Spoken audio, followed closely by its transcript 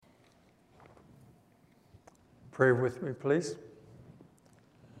Pray with me, please.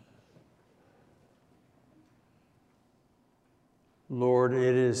 Lord,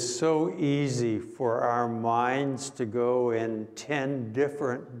 it is so easy for our minds to go in 10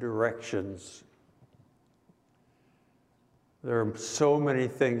 different directions. There are so many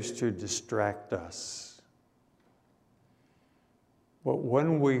things to distract us. But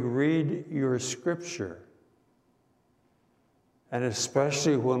when we read your scripture, and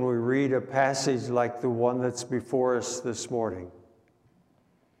especially when we read a passage like the one that's before us this morning,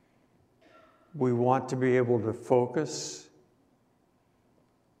 we want to be able to focus,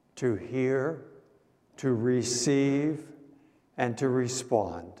 to hear, to receive, and to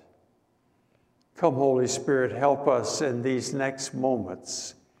respond. Come, Holy Spirit, help us in these next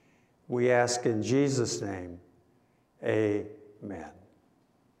moments. We ask in Jesus' name, amen.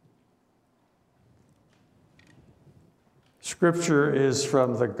 Scripture is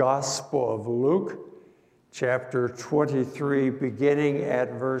from the Gospel of Luke, chapter 23, beginning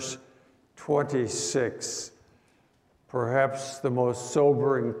at verse 26. Perhaps the most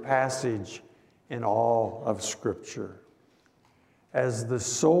sobering passage in all of Scripture. As the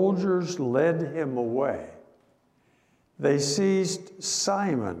soldiers led him away, they seized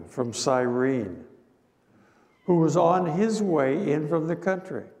Simon from Cyrene, who was on his way in from the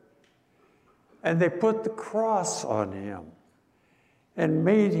country. And they put the cross on him and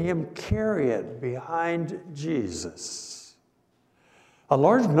made him carry it behind Jesus. A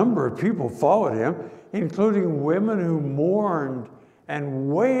large number of people followed him, including women who mourned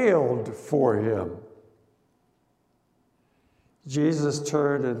and wailed for him. Jesus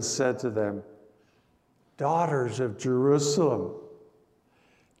turned and said to them, "Daughters of Jerusalem,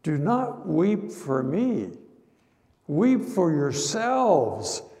 do not weep for me. Weep for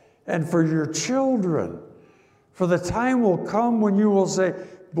yourselves and for your children. For the time will come when you will say,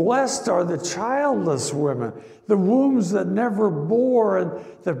 'Blessed are the childless women, the wombs that never bore, and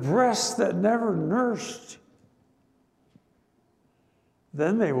the breasts that never nursed.'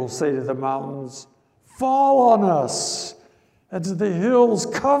 Then they will say to the mountains, 'Fall on us,' and to the hills,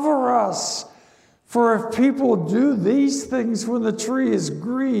 'Cover us.' For if people do these things when the tree is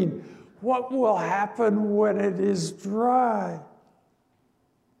green, what will happen when it is dry?"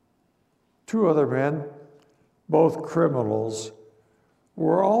 2 other men, both criminals,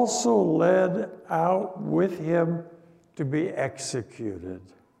 were also led out with him to be executed.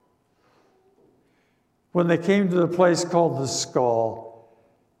 When they came to the place called the Skull,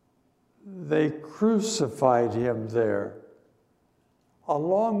 they crucified him there,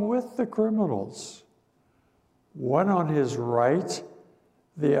 along with the criminals, one on his right,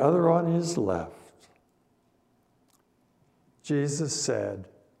 the other on his left. Jesus said,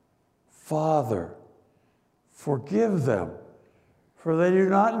 "Father, forgive them, for they do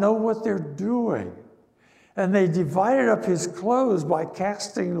not know what they're doing." And they divided up his clothes by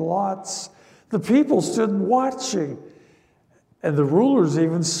casting lots. The people stood watching, and the rulers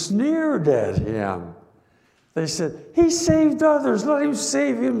even sneered at him. They said, "He saved others, let him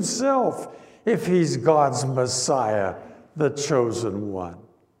save himself if he's God's Messiah, the chosen one."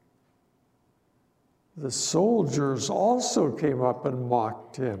 The soldiers also came up and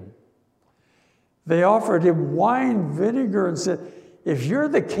mocked him. They offered him wine vinegar and said, "If you're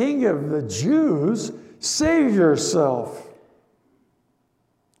the king of the Jews, save yourself."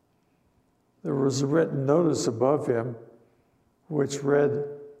 There was a written notice above him which read,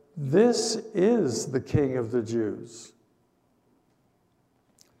 "This is the King of the Jews."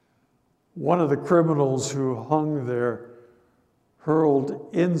 One of the criminals who hung there hurled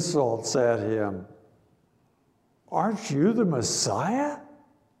insults at him. "Aren't you the Messiah?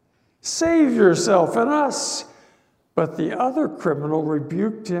 Save yourself and us." But the other criminal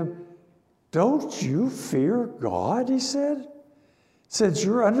rebuked him. "Don't you fear God?" he said. "Since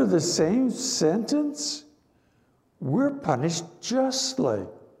you're under the same sentence, we're punished justly,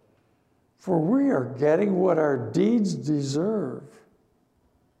 for we are getting what our deeds deserve.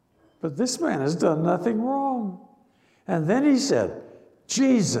 But this man has done nothing wrong." And then he said,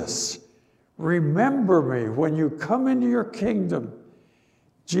 "Jesus, remember me when you come into your kingdom."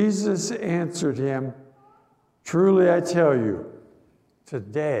 Jesus answered him, "Truly I tell you,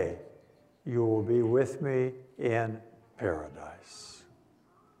 today you will be with me in paradise."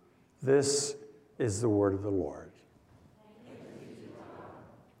 This is the word of the Lord.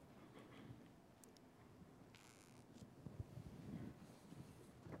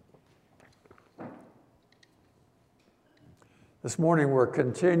 This morning we're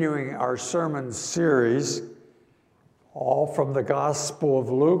continuing our sermon series, all from the Gospel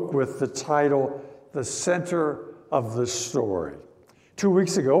of Luke, with the title, "The Center of the Story." 2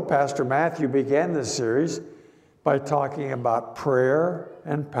 weeks ago, Pastor Matthew began this series by talking about prayer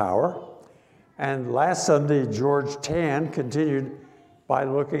and power. And last Sunday, George Tan continued by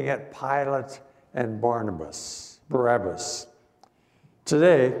looking at Pilate and Barabbas.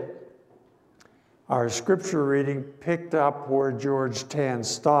 Today, our scripture reading picked up where George Tan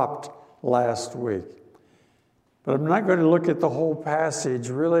stopped last week. But I'm not going to look at the whole passage,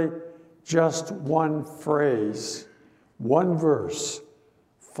 really just one phrase, one verse,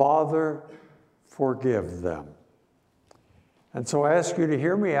 Father, forgive them. And so I ask you to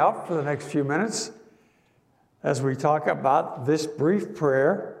hear me out for the next few minutes as we talk about this brief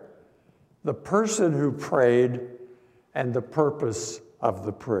prayer, the person who prayed, and the purpose of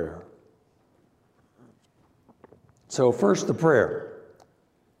the prayer. So first, the prayer.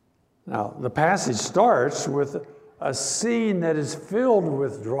 Now, the passage starts with a scene that is filled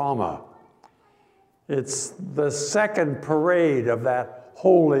with drama. It's the second parade of that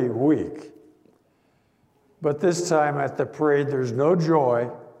Holy Week. But this time at the parade, there's no joy.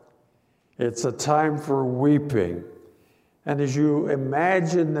 It's a time for weeping. And as you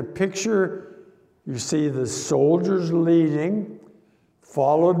imagine the picture, you see the soldiers leading,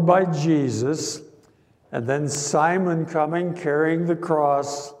 followed by Jesus, and then Simon coming, carrying the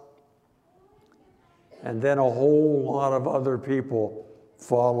cross, and then a whole lot of other people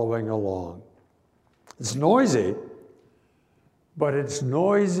following along. It's noisy, but it's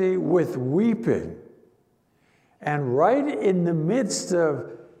noisy with weeping. And right in the midst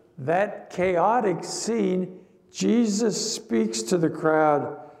of that chaotic scene, Jesus speaks to the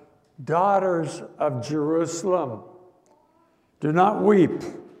crowd, "Daughters of Jerusalem, do not weep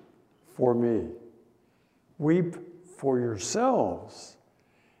for me. Weep for yourselves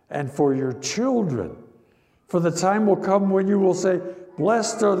and for your children. For the time will come when you will say,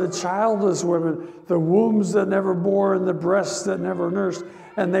 'Blessed are the childless women, the wombs that never bore and the breasts that never nursed.'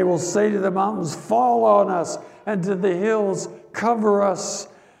 And they will say to the mountains, 'Fall on us,' and to the hills, 'Cover us.'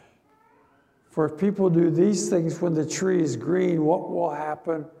 For if people do these things when the tree is green, what will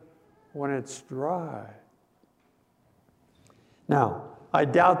happen when it's dry?" Now, I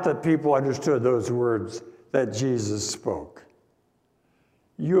doubt that people understood those words that Jesus spoke.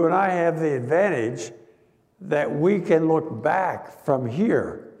 You and I have the advantage that we can look back from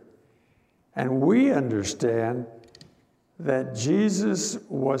here, and we understand that Jesus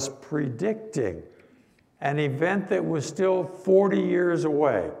was predicting an event that was still 40 years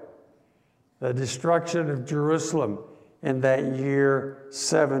away, the destruction of Jerusalem in that year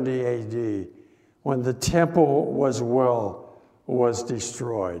 70 AD, when the temple was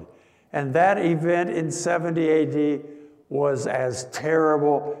destroyed. And that event in 70 AD was as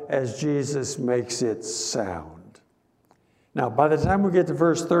terrible as Jesus makes it sound. Now, by the time we get to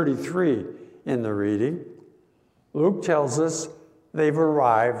verse 33 in the reading, Luke tells us they've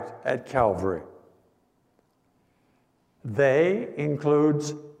arrived at Calvary. They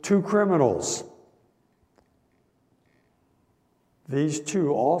includes two criminals. These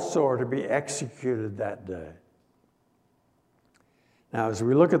two also are to be executed that day. Now, as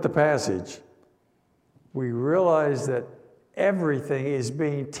we look at the passage, we realize that everything is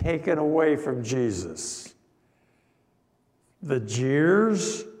being taken away from Jesus. The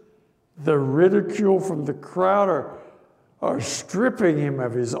jeers, the ridicule from the crowd are stripping him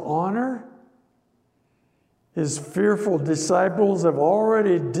of his honor. His fearful disciples have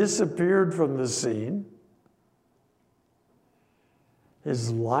already disappeared from the scene.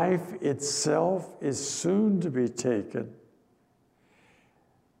 His life itself is soon to be taken.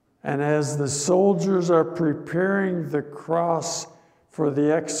 And as the soldiers are preparing the cross for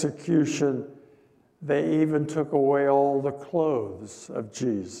the execution, they even took away all the clothes of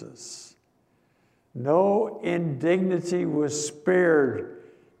Jesus. No indignity was spared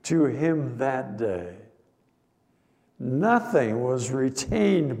to him that day. Nothing was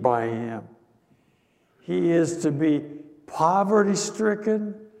retained by him. He is to be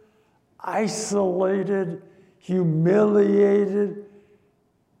poverty-stricken, isolated, humiliated,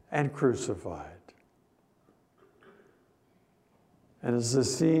 and crucified. And as the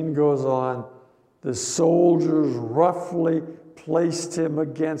scene goes on, the soldiers roughly placed him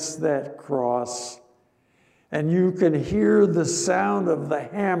against that cross, and you can hear the sound of the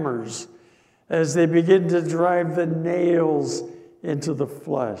hammers as they begin to drive the nails into the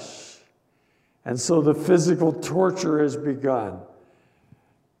flesh. And so the physical torture has begun.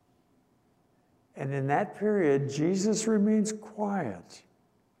 And in that period, Jesus remains quiet.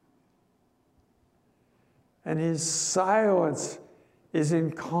 And his silence is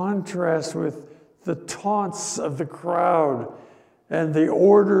in contrast with the taunts of the crowd and the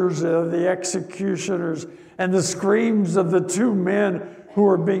orders of the executioners and the screams of the two men who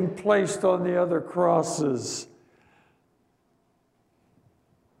are being placed on the other crosses.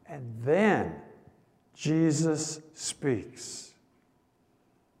 And then Jesus speaks.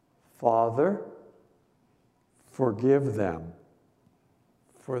 Father, forgive them,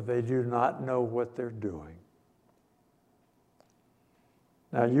 for they do not know what they're doing.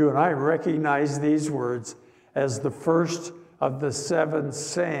 Now, you and I recognize these words as the first of the 7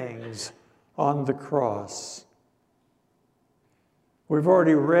 sayings on the cross. We've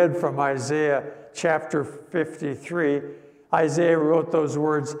already read from Isaiah chapter 53. Isaiah wrote those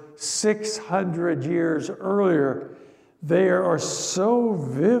words 600 years earlier. They are so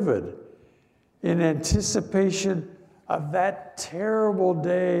vivid in anticipation of that terrible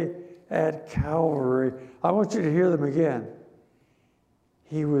day at Calvary. I want you to hear them again.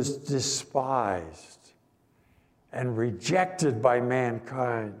 He was despised and rejected by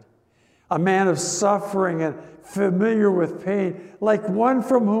mankind, a man of suffering and familiar with pain, like one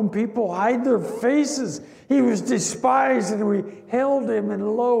from whom people hide their faces. He was despised, and we held him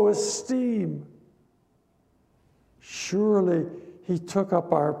in low esteem. Surely he took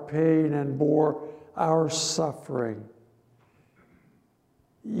up our pain and bore our suffering.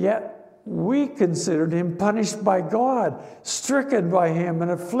 Yet we considered him punished by God, stricken by him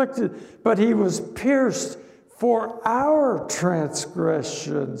and afflicted, but he was pierced for our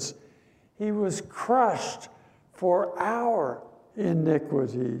transgressions. He was crushed for our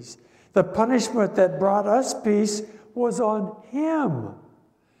iniquities. The punishment that brought us peace was on him,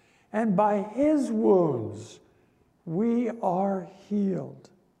 and by his wounds we are healed.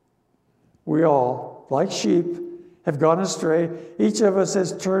 We all, like sheep, have gone astray. Each of us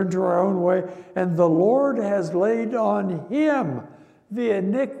has turned to our own way, and the Lord has laid on him the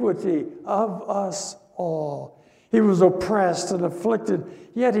iniquity of us all. He was oppressed and afflicted,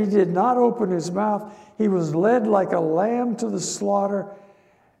 yet he did not open his mouth. He was led like a lamb to the slaughter,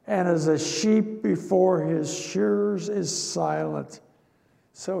 and as a sheep before his shearers is silent,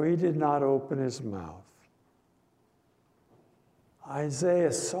 so he did not open his mouth.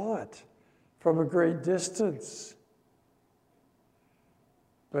 Isaiah saw it from a great distance.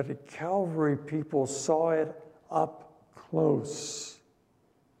 But at Calvary, people saw it up close.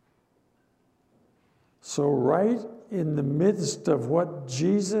 So right in the midst of what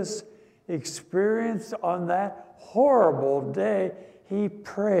Jesus experienced on that horrible day, he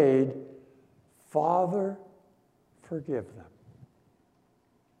prayed, Father, forgive them.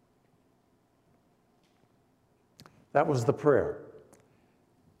 That was the prayer.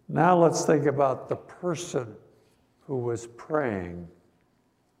 Now let's think about the person who was praying.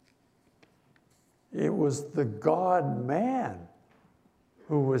 It was the God-man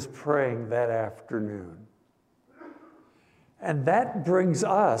who was praying that afternoon. And that brings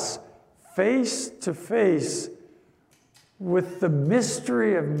us face to face with the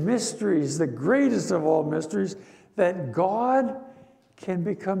mystery of mysteries, the greatest of all mysteries, that God can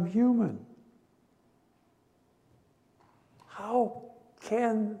become human. How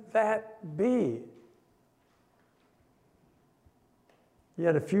can that be?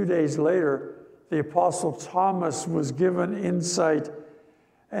 Yet a few days later, the Apostle Thomas was given insight,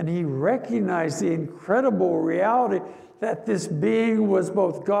 and he recognized the incredible reality that this being was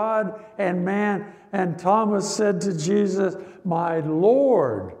both God and man. And Thomas said to Jesus, "My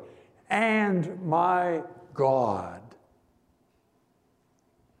Lord and my God."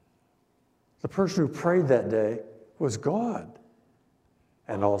 The person who prayed that day was God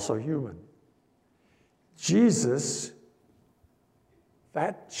and also human. Jesus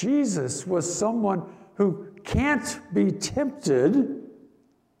was someone who can't be tempted.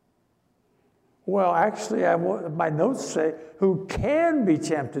 Well, actually, my notes say who can be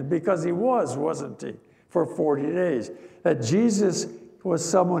tempted, because he wasn't he, for 40 days. That Jesus was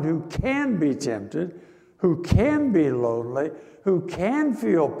someone who can be tempted, who can be lonely, who can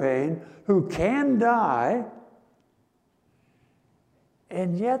feel pain, who can die.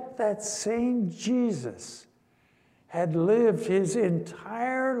 And yet that same Jesus had lived his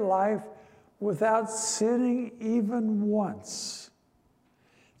entire life without sinning even once.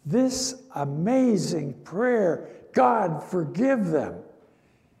 This amazing prayer, God, forgive them,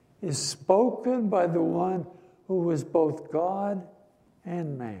 is spoken by the one who was both God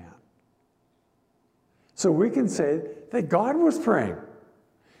and man. So we can say that God was praying.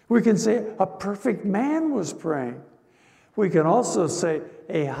 We can say a perfect man was praying. We can also say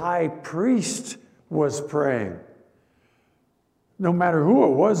a high priest was praying. No matter who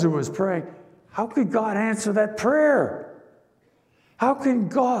it was who was praying, how could God answer that prayer? How can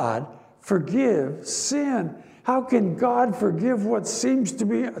God forgive sin? How can God forgive what seems to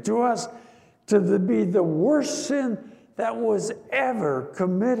be to us to be the worst sin that was ever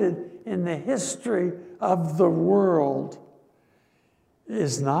committed in the history of the world?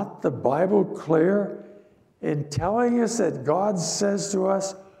 Is not the Bible clear in telling us that God says to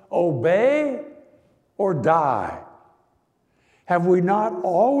us, obey or die? Have we not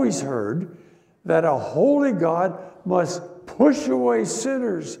always heard that a holy God must push away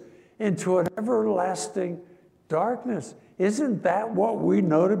sinners into an everlasting darkness? Isn't that what we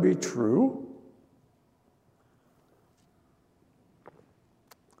know to be true?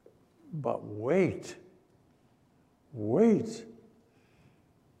 But wait.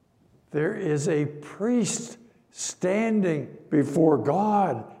 There is a priest standing before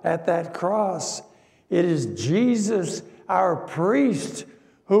God at that cross. It is Jesus, our priest,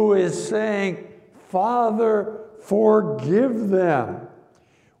 who is saying, Father, forgive them.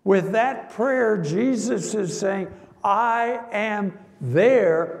 With that prayer, Jesus is saying, I am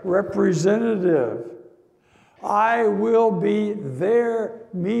their representative. I will be their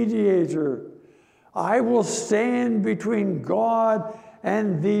mediator. I will stand between God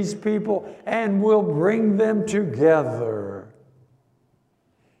and these people and will bring them together.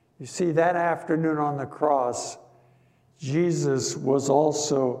 You see, that afternoon on the cross, Jesus was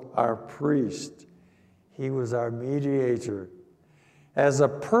also our priest. He was our mediator. As a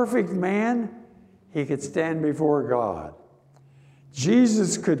perfect man, he could stand before God.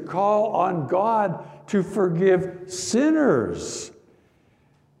 Jesus could call on God to forgive sinners.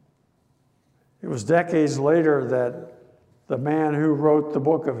 It was decades later that the man who wrote the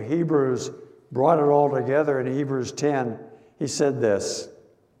book of Hebrews brought it all together in Hebrews 10. He said this,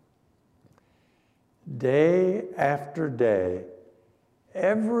 day after day,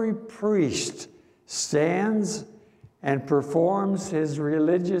 every priest stands and performs his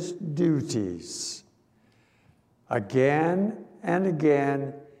religious duties. Again and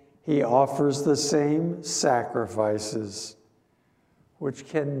again, he offers the same sacrifices, which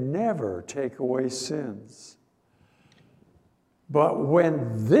can never take away sins. But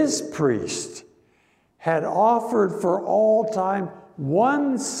when this priest had offered for all time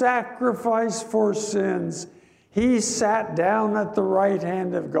one sacrifice for sins, he sat down at the right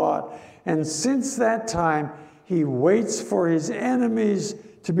hand of God. And since that time, he waits for his enemies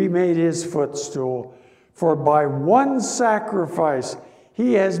to be made his footstool. For by one sacrifice,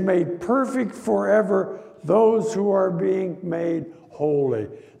 he has made perfect forever those who are being made holy.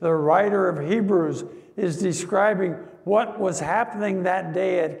 The writer of Hebrews is describing what was happening that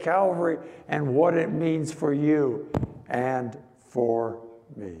day at Calvary and what it means for you and for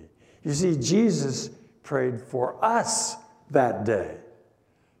me. You see, Jesus prayed for us that day.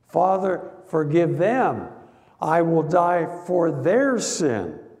 Father, forgive them. I will die for their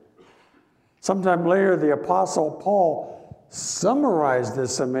sin. Sometime later, the Apostle Paul summarized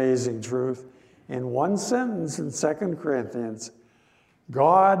this amazing truth in one sentence in 2 Corinthians.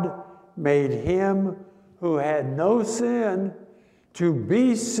 God made him who had no sin to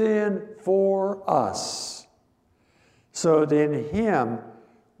be sin for us, so that in him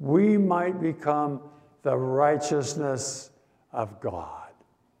we might become the righteousness of God.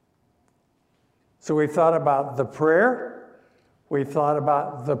 So we thought about the prayer, we thought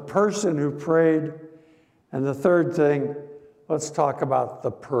about the person who prayed, and the third thing, let's talk about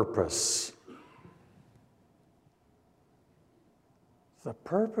the purpose. The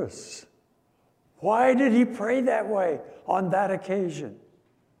purpose. Why did he pray that way on that occasion?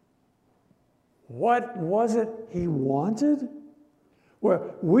 What was it he wanted?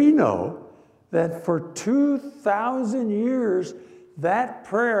 Well, we know that for 2,000 years, that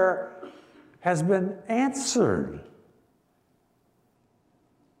prayer has been answered.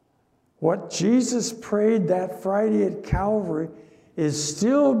 What Jesus prayed that Friday at Calvary is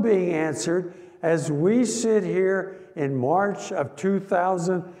still being answered as we sit here in March of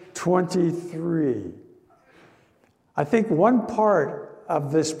 2023. I think one part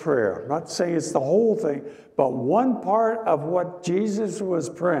of this prayer, I'm not saying it's the whole thing, but one part of what Jesus was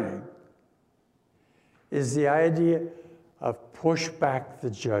praying is the idea of push back the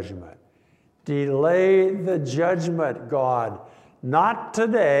judgment. Delay the judgment, God. Not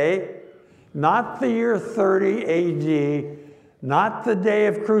today, not the year 30 AD, not the day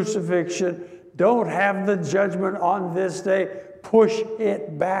of crucifixion. Don't have the judgment on this day. Push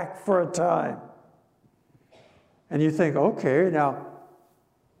it back for a time. And you think, okay, now,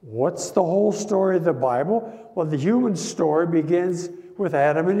 what's the whole story of the Bible? Well, the human story begins with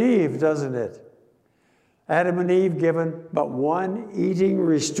Adam and Eve, doesn't it? Adam and Eve given but one eating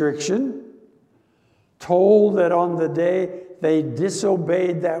restriction, told that on the day they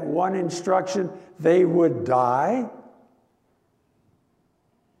disobeyed that one instruction, they would die.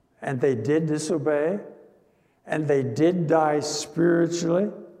 And they did disobey, and they did die spiritually.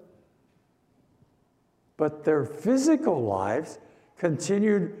 But their physical lives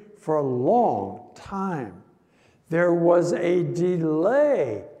continued for a long time. There was a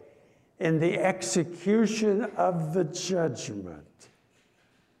delay in the execution of the judgment.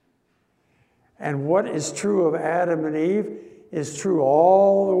 And what is true of Adam and Eve is true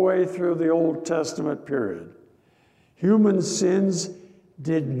all the way through the Old Testament period. Human sins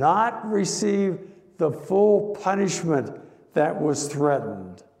did not receive the full punishment that was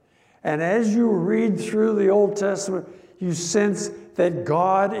threatened. And as you read through the Old Testament, you sense that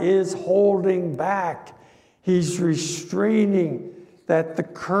God is holding back. He's restraining, that the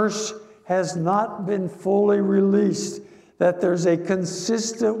curse has not been fully released, that there's a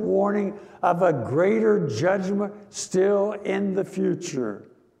consistent warning of a greater judgment still in the future.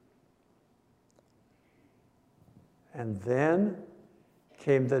 And then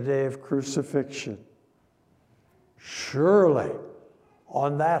came the day of crucifixion. Surely,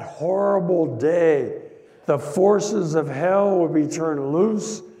 on that horrible day, the forces of hell will be turned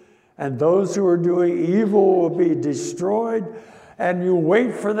loose, and those who are doing evil will be destroyed. And you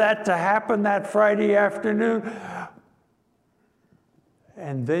wait for that to happen that Friday afternoon.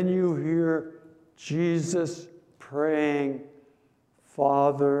 And then you hear Jesus praying,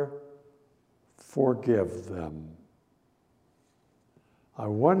 "Father, forgive them." I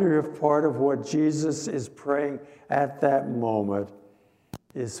wonder if part of what Jesus is praying at that moment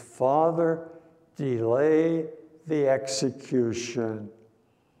is, "Father, delay the execution,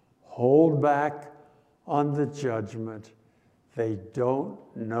 hold back on the judgment. They don't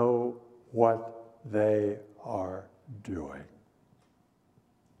know what they are doing."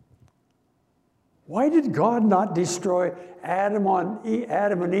 Why did God not destroy Adam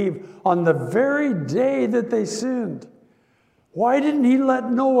and Eve on the very day that they sinned? Why didn't he let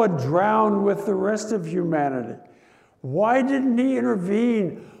Noah drown with the rest of humanity? Why didn't he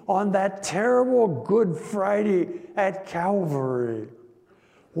intervene on that terrible Good Friday at Calvary?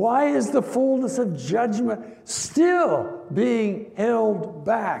 Why is the fullness of judgment still being held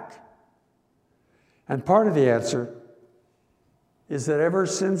back? And part of the answer is that ever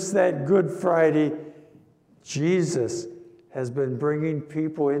since that Good Friday, Jesus has been bringing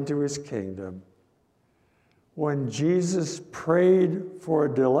people into his kingdom. When Jesus prayed for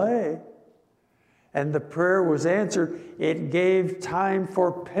a delay and the prayer was answered, it gave time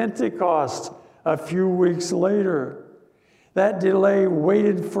for Pentecost a few weeks later. That delay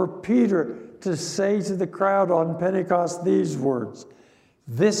waited for Peter to say to the crowd on Pentecost these words,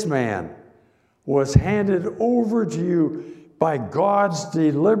 "This man was handed over to you by God's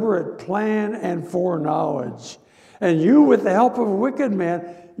deliberate plan and foreknowledge. And you, with the help of a wicked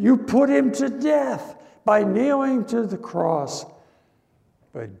man, you put him to death by nailing him to the cross.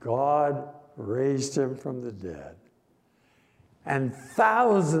 But God raised him from the dead." And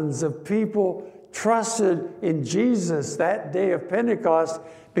thousands of people trusted in Jesus that day of Pentecost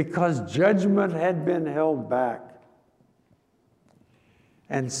because judgment had been held back.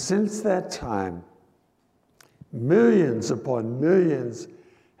 And since that time, millions upon millions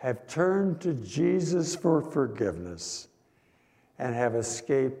have turned to Jesus for forgiveness and have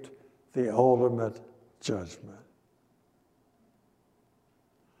escaped the ultimate judgment.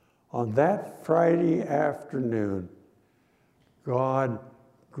 On that Friday afternoon, God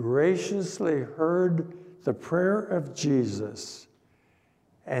graciously heard the prayer of Jesus,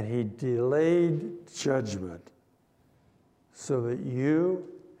 and he delayed judgment so that you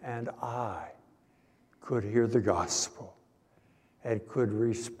and I could hear the gospel and could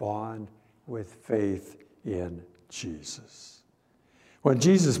respond with faith in Jesus. When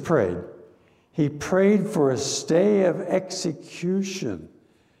Jesus prayed, he prayed for a stay of execution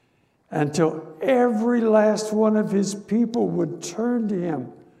until every last one of his people would turn to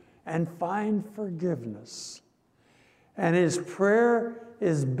him and find forgiveness. And his prayer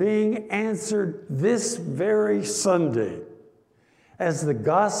is being answered this very Sunday as the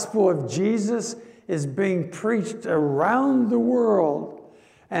gospel of Jesus is being preached around the world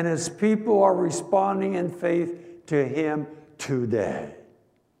and as people are responding in faith to him today.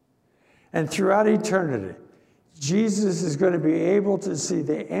 And throughout eternity, Jesus is going to be able to see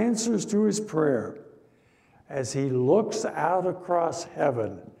the answers to his prayer as he looks out across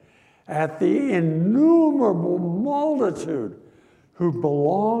heaven at the innumerable multitude who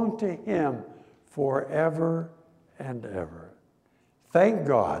belong to him forever and ever. Thank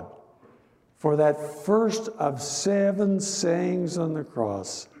God for that first of 7 sayings on the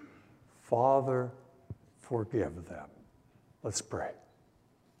cross, "Father, forgive them." Let's pray.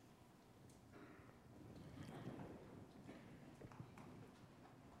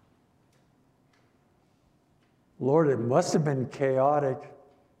 Lord, it must have been chaotic.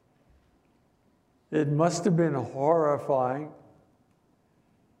 It must have been horrifying.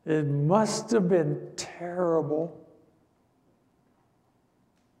 It must have been terrible.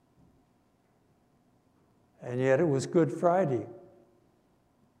 And yet it was Good Friday.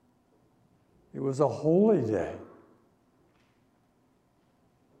 It was a holy day.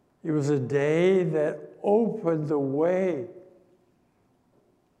 It was a day that opened the way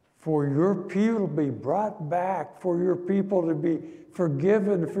for your people to be brought back, for your people to be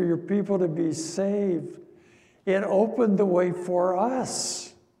forgiven, for your people to be saved. It opened the way for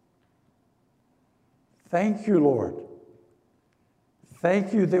us. Thank you, Lord.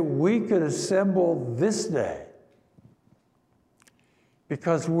 Thank you that we could assemble this day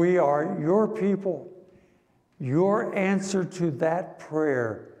because we are your people, your answer to that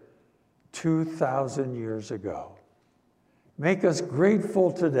prayer 2,000 years ago. Make us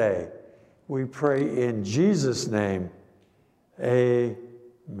grateful today. We pray in Jesus' name,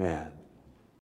 amen.